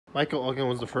Michael Elgin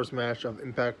was the first match of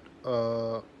Impact.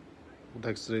 What the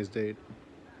heck's today's date?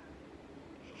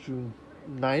 June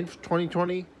 9th,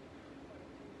 2020.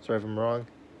 Sorry if I'm wrong.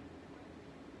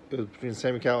 It was between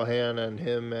Sammy Callahan and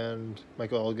him and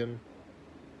Michael Elgin.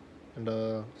 And,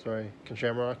 Ken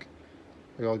Shamrock.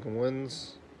 Michael Elgin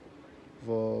wins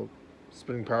with a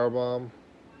spinning powerbomb.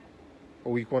 A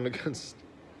weak one against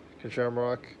Ken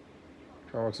Shamrock.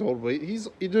 Shamrock's old, but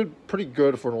he did pretty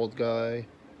good for an old guy.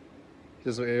 He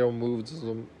does some aerial moves.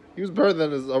 He was better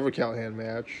than his other Callahan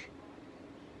match.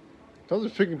 In terms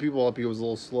of picking people up, he was a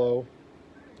little slow.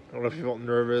 I don't know if he felt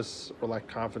nervous or lacked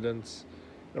confidence.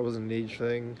 That was an age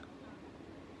thing.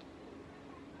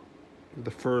 The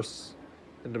first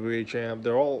NWA champ.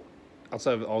 They're all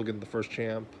outside of Elgin, the first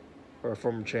champ or a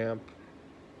former champ.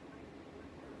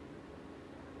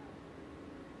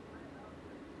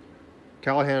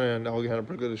 Callahan and Elgin had a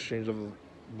pretty good exchange of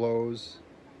blows.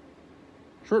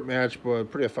 Short match, but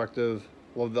pretty effective.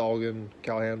 Love the Elgin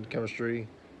Callahan chemistry.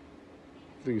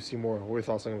 I think we see more. What are your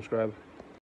thoughts on Subscribe?